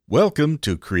Welcome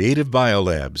to Creative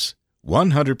Biolabs.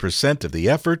 100% of the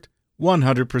effort,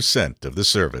 100% of the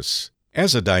service.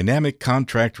 As a dynamic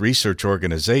contract research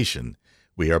organization,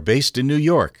 we are based in New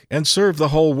York and serve the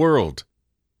whole world.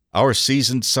 Our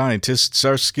seasoned scientists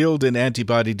are skilled in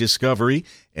antibody discovery,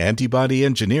 antibody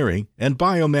engineering, and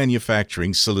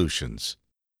biomanufacturing solutions.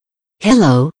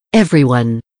 Hello,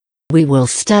 everyone. We will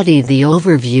study the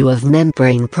overview of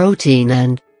membrane protein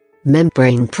and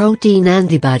membrane protein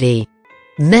antibody.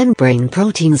 Membrane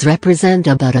proteins represent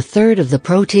about a third of the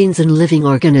proteins in living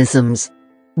organisms.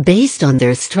 Based on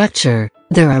their structure,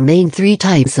 there are main three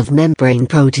types of membrane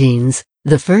proteins.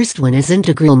 The first one is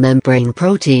integral membrane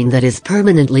protein that is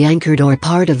permanently anchored or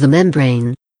part of the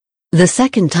membrane. The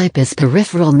second type is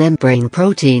peripheral membrane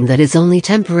protein that is only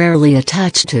temporarily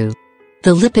attached to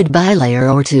the lipid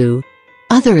bilayer or to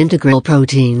other integral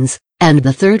proteins, and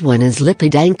the third one is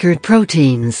lipid-anchored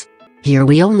proteins. Here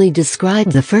we only describe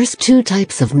the first two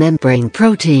types of membrane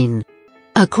protein.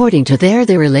 According to their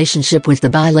relationship with the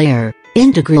bilayer,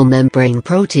 integral membrane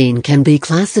protein can be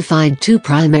classified two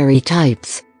primary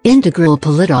types: integral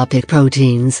polytopic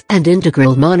proteins and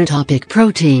integral monotopic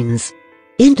proteins.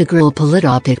 Integral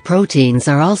polytopic proteins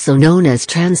are also known as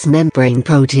transmembrane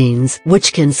proteins,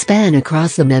 which can span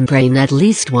across the membrane at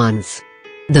least once.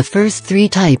 The first three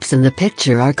types in the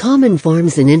picture are common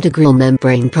forms in integral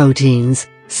membrane proteins,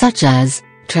 such as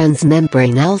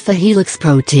transmembrane alpha helix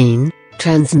protein,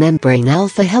 transmembrane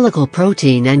alpha helical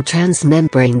protein, and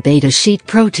transmembrane beta sheet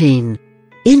protein.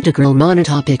 Integral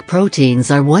monotopic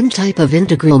proteins are one type of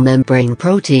integral membrane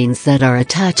proteins that are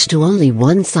attached to only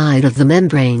one side of the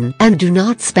membrane and do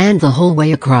not span the whole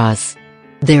way across.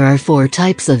 There are four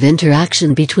types of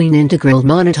interaction between integral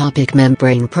monotopic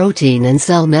membrane protein and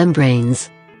cell membranes: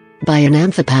 by an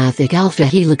amphipathic alpha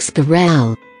helix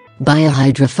spiral, by a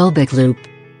hydrophobic loop,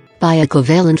 by a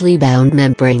covalently bound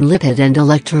membrane lipid, and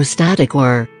electrostatic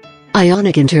or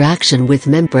ionic interaction with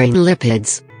membrane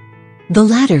lipids. The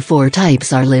latter four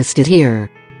types are listed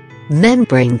here.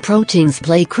 Membrane proteins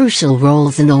play crucial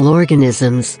roles in all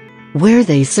organisms, where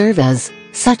they serve as,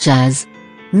 such as,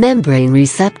 membrane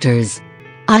receptors,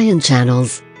 ion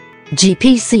channels,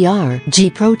 GPCR,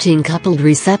 G-protein coupled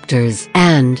receptors,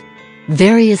 and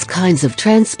various kinds of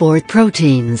transport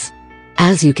proteins.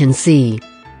 As you can see,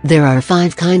 there are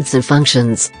 5 kinds of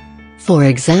functions. For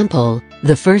example,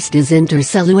 the first is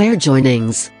intercellular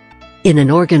joinings. In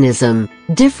an organism,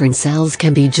 different cells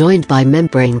can be joined by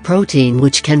membrane protein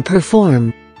which can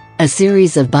perform a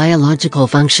series of biological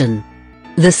function.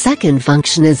 The second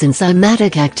function is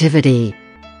enzymatic activity.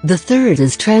 The third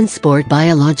is transport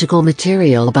biological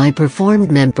material by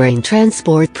performed membrane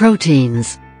transport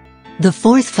proteins. The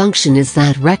fourth function is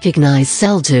that recognize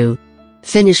cell to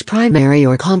finish primary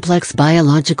or complex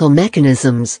biological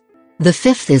mechanisms. The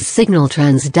fifth is signal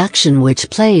transduction, which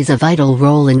plays a vital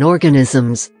role in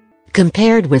organisms.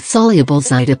 Compared with soluble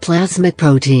cytoplasmic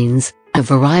proteins, a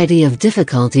variety of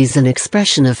difficulties in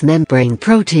expression of membrane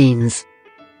proteins.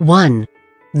 1.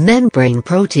 Membrane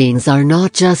proteins are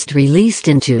not just released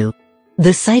into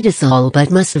the cytosol but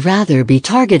must rather be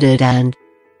targeted and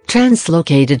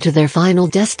translocated to their final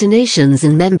destinations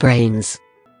in membranes.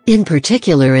 In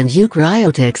particular, in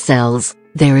eukaryotic cells,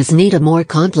 there is need a more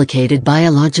complicated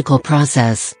biological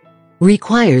process.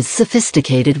 Requires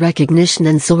sophisticated recognition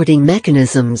and sorting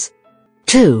mechanisms.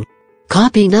 2.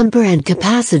 Copy number and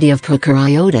capacity of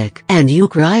prokaryotic and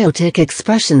eukaryotic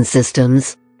expression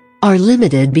systems are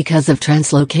limited because of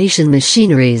translocation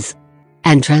machineries,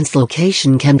 and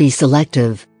translocation can be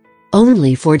selective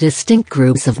only for distinct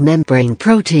groups of membrane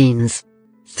proteins.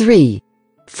 3.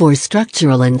 For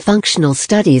structural and functional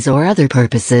studies or other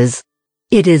purposes,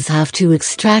 it is have to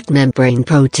extract membrane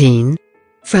protein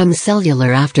from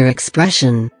cellular after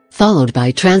expression, followed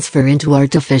by transfer into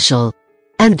artificial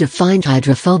and defined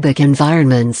hydrophobic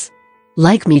environments,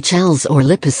 like micelles or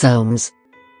liposomes.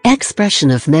 Expression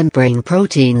of membrane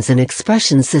proteins in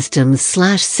expression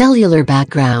systems/cellular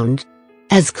background,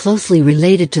 as closely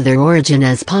related to their origin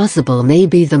as possible, may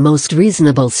be the most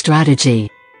reasonable strategy.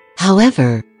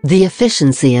 However, the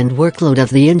efficiency and workload of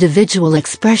the individual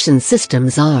expression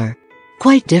systems are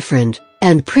quite different,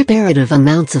 and preparative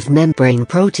amounts of membrane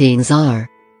proteins are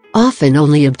often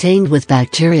only obtained with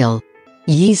bacterial,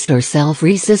 yeast or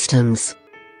cell-free systems.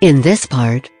 In this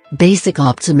part, basic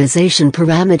optimization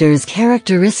parameters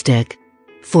characteristic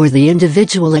for the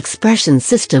individual expression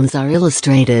systems are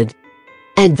illustrated,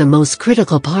 and the most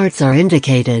critical parts are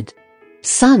indicated.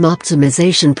 Some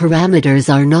optimization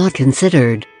parameters are not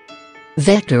considered.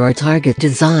 Vector or target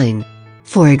design.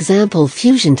 For example,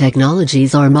 fusion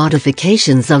technologies or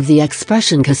modifications of the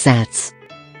expression cassettes.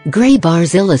 Gray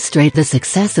bars illustrate the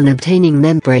success in obtaining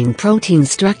membrane protein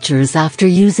structures after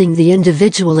using the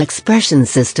individual expression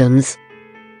systems,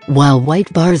 while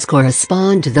white bars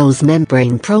correspond to those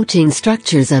membrane protein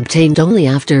structures obtained only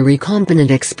after recombinant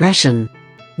expression.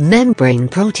 Membrane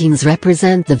proteins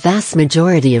represent the vast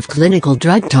majority of clinical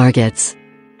drug targets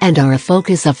and are a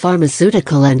focus of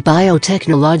pharmaceutical and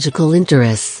biotechnological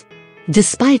interests.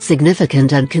 Despite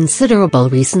significant and considerable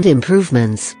recent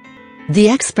improvements, the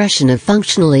expression of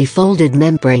functionally folded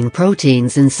membrane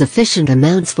proteins in sufficient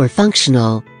amounts for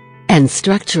functional and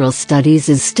structural studies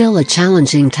is still a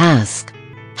challenging task.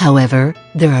 However,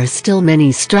 there are still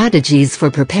many strategies for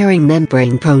preparing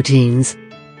membrane proteins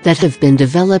that have been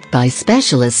developed by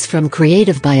specialists from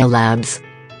Creative Biolabs.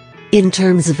 In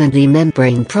terms of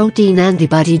anti-membrane protein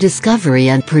antibody discovery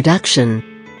and production,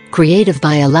 Creative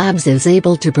Biolabs is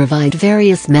able to provide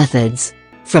various methods,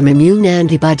 from immune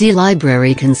antibody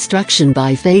library construction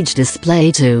by phage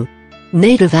display to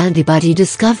native antibody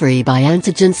discovery by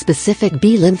antigen-specific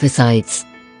B lymphocytes,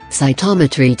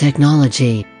 cytometry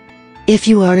technology. If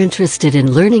you are interested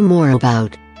in learning more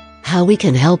about how we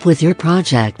can help with your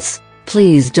projects,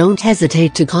 please don't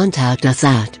hesitate to contact us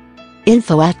at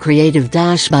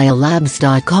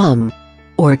info@creative-biolabs.com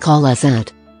or call us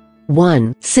at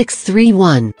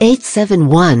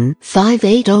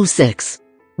 1-631-871-5806.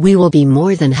 We will be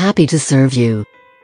more than happy to serve you.